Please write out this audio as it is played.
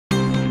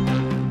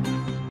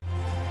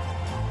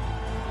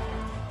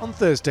On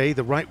Thursday,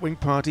 the right-wing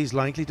parties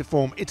likely to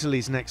form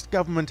Italy's next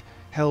government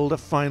held a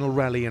final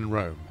rally in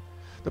Rome.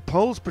 The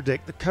polls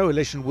predict the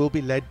coalition will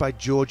be led by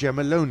Georgia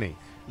Meloni,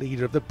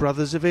 leader of the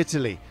Brothers of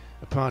Italy,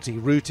 a party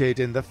rooted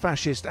in the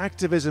fascist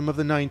activism of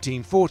the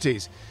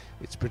 1940s.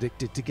 It's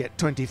predicted to get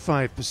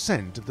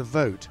 25% of the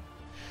vote.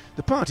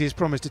 The party has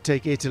promised to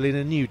take Italy in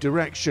a new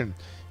direction,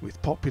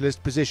 with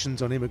populist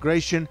positions on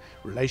immigration,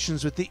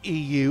 relations with the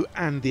EU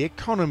and the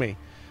economy.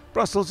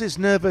 Brussels is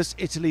nervous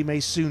Italy may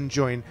soon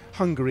join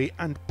Hungary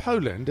and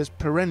Poland as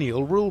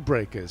perennial rule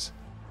breakers.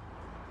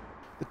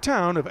 The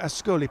town of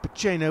Ascoli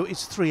Piceno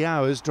is 3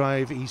 hours'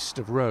 drive east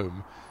of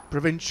Rome,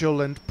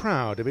 provincial and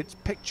proud of its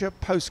picture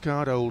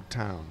postcard old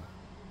town.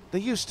 They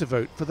used to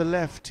vote for the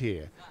left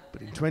here,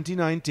 but in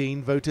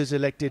 2019 voters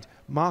elected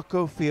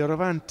Marco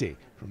Fioravanti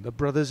from the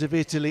Brothers of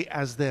Italy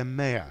as their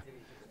mayor.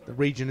 The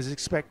region is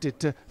expected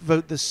to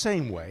vote the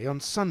same way on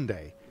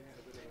Sunday.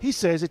 He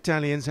says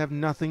Italians have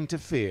nothing to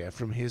fear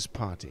from his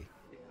party.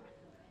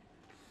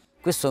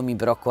 If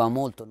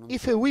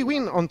we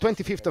win on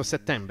 25th of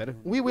September,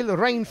 we will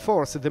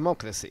reinforce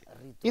democracy.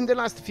 In the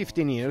last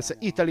 15 years,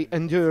 Italy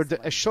endured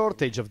a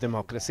shortage of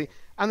democracy,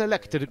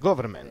 unelected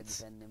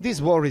governments. This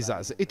worries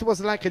us. It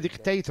was like a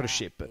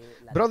dictatorship.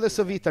 Brothers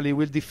of Italy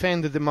will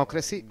defend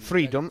democracy,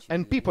 freedom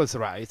and people's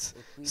rights,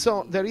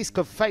 so the risk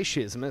of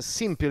fascism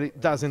simply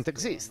doesn't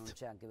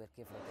exist.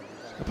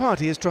 The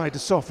party has tried to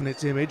soften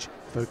its image,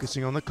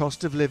 focusing on the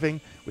cost of living,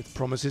 with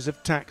promises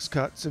of tax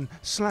cuts and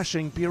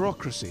slashing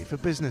bureaucracy for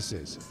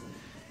businesses.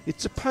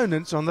 Its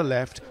opponents on the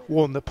left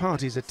warn the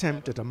party's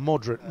attempt at a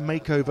moderate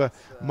makeover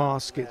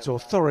mask its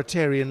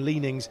authoritarian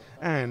leanings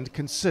and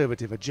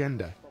conservative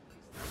agenda.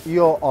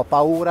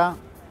 I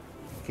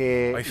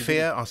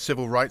fear our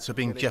civil rights are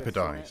being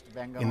jeopardized.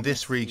 In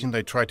this region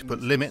they try to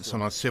put limits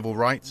on our civil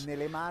rights,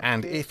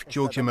 and if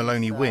Georgia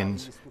Meloni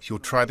wins, she will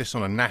try this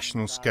on a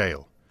national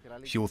scale.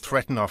 She will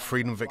threaten our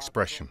freedom of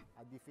expression.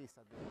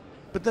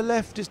 But the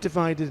left is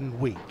divided and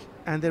weak,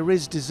 and there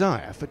is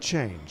desire for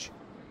change.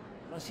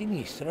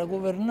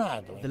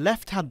 The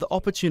left had the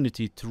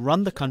opportunity to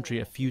run the country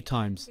a few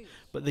times,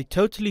 but they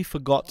totally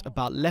forgot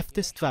about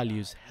leftist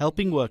values,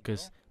 helping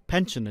workers,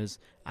 pensioners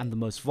and the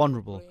most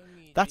vulnerable.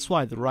 That's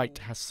why the right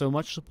has so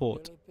much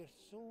support.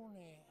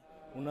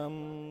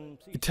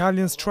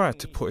 Italians tried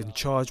to put in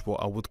charge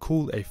what I would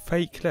call a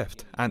fake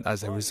left, and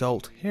as a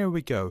result, here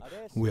we go.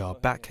 We are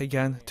back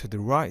again to the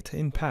right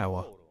in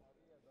power.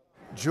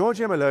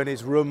 Georgia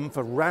Meloni's room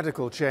for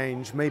radical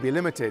change may be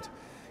limited.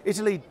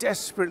 Italy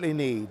desperately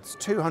needs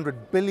 $200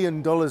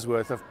 billion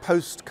worth of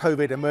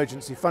post-COVID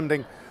emergency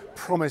funding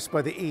promised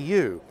by the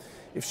EU.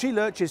 If she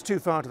lurches too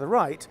far to the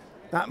right,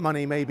 that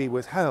money may be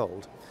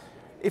withheld.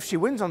 If she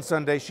wins on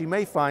Sunday, she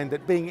may find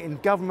that being in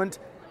government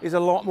is a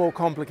lot more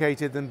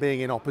complicated than being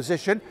in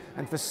opposition,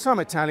 and for some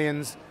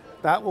Italians,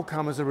 that will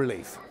come as a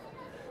relief.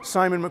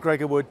 Simon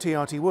McGregor-Wood,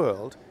 TRT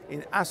World,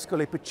 in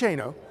Ascoli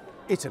Piceno,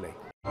 Italy.